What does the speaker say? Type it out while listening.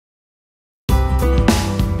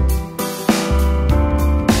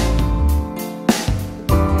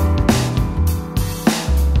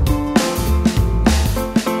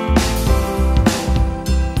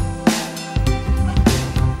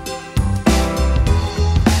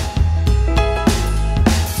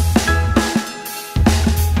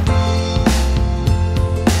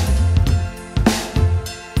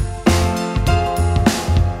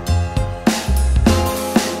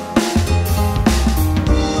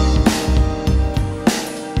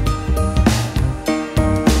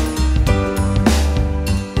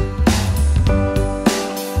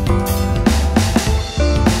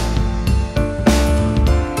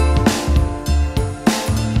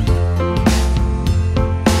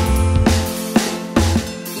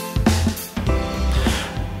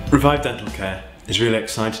Revive Dental Care is really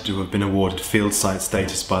excited to have been awarded field site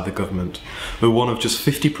status by the government. We're one of just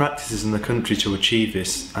 50 practices in the country to achieve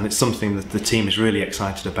this, and it's something that the team is really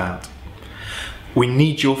excited about. We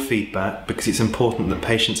need your feedback because it's important that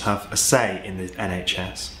patients have a say in the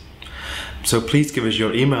NHS. So please give us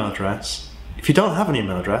your email address. If you don't have an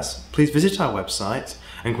email address, please visit our website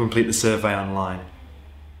and complete the survey online.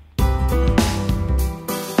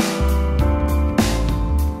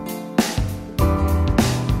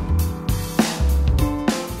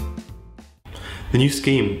 The new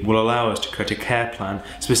scheme will allow us to create a care plan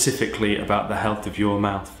specifically about the health of your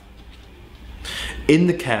mouth. In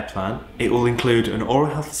the care plan, it will include an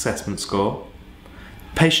oral health assessment score,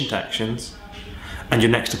 patient actions, and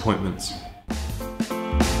your next appointments.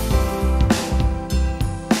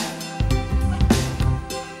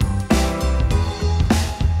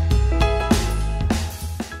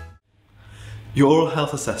 Your oral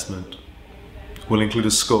health assessment will include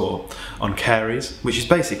a score on caries, which is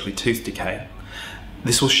basically tooth decay.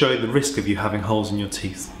 This will show the risk of you having holes in your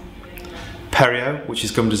teeth. Perio, which is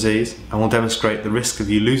gum disease, and will demonstrate the risk of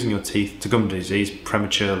you losing your teeth to gum disease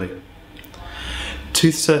prematurely.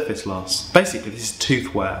 Tooth surface loss, basically this is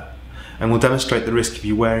tooth wear, and will demonstrate the risk of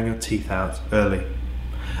you wearing your teeth out early.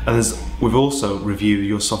 And we've also reviewed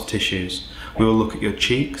your soft tissues. We will look at your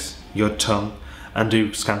cheeks, your tongue, and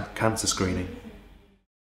do cancer screening.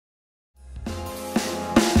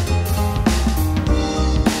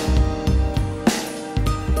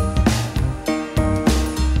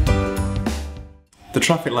 The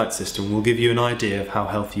traffic light system will give you an idea of how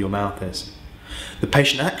healthy your mouth is. The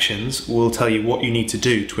patient actions will tell you what you need to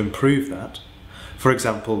do to improve that. For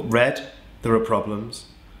example, red, there are problems.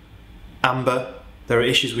 Amber, there are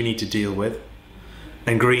issues we need to deal with.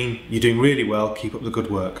 And green, you're doing really well, keep up the good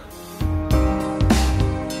work.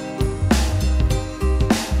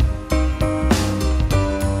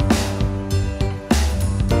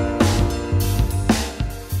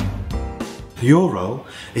 Your role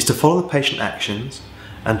is to follow the patient actions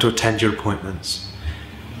and to attend your appointments.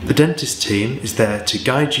 The dentist team is there to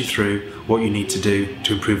guide you through what you need to do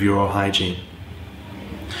to improve your oral hygiene.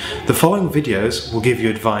 The following videos will give you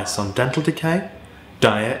advice on dental decay,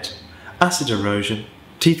 diet, acid erosion,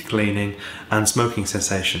 teeth cleaning and smoking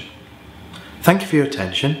cessation. Thank you for your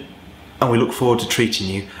attention, and we look forward to treating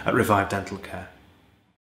you at Revive Dental Care.